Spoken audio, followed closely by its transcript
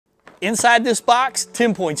Inside this box,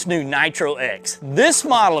 TenPoint's new NITRO X. This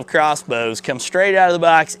model of crossbows comes straight out of the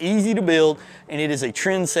box, easy to build, and it is a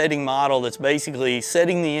trend-setting model that's basically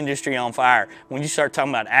setting the industry on fire. When you start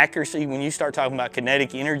talking about accuracy, when you start talking about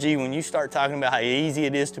kinetic energy, when you start talking about how easy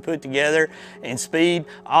it is to put together, and speed,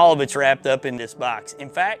 all of it's wrapped up in this box. In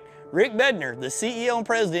fact, Rick Bednar, the CEO and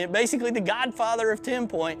president, basically the godfather of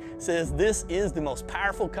TenPoint, says this is the most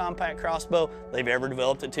powerful compact crossbow they've ever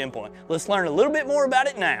developed at TenPoint. Let's learn a little bit more about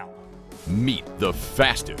it now. Meet the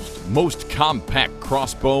fastest, most compact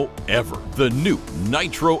crossbow ever. The new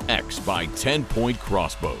NITRO X by TenPoint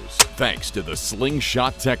Crossbows. Thanks to the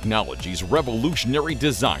slingshot technology's revolutionary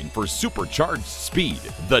design for supercharged speed,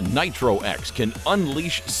 the NITRO X can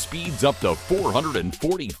unleash speeds up to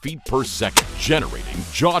 440 feet per second, generating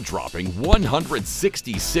jaw-dropping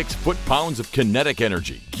 166 foot-pounds of kinetic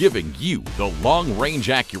energy, giving you the long-range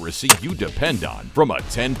accuracy you depend on from a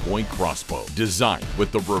TenPoint crossbow. Designed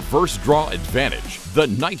with the reverse draw advantage, the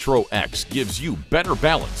NITRO X gives you better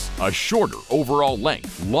balance, a shorter overall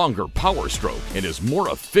length, longer power stroke, and is more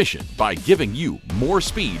efficient by giving you more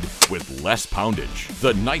speed with less poundage.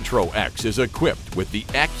 The NITRO X is equipped with the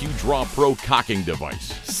AccuDraw Pro cocking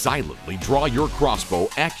device. Silently draw your crossbow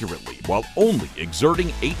accurately while only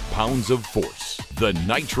exerting 8 pounds of force. The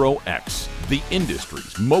NITRO X, the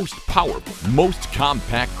industry's most powerful, most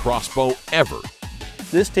compact crossbow ever.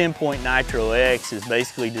 This TenPoint NITRO X is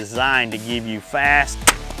basically designed to give you fast,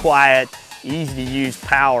 quiet, easy to use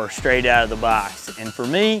power straight out of the box. And for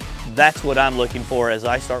me, that's what I'm looking for as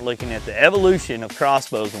I start looking at the evolution of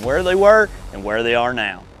crossbows and where they were and where they are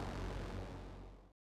now.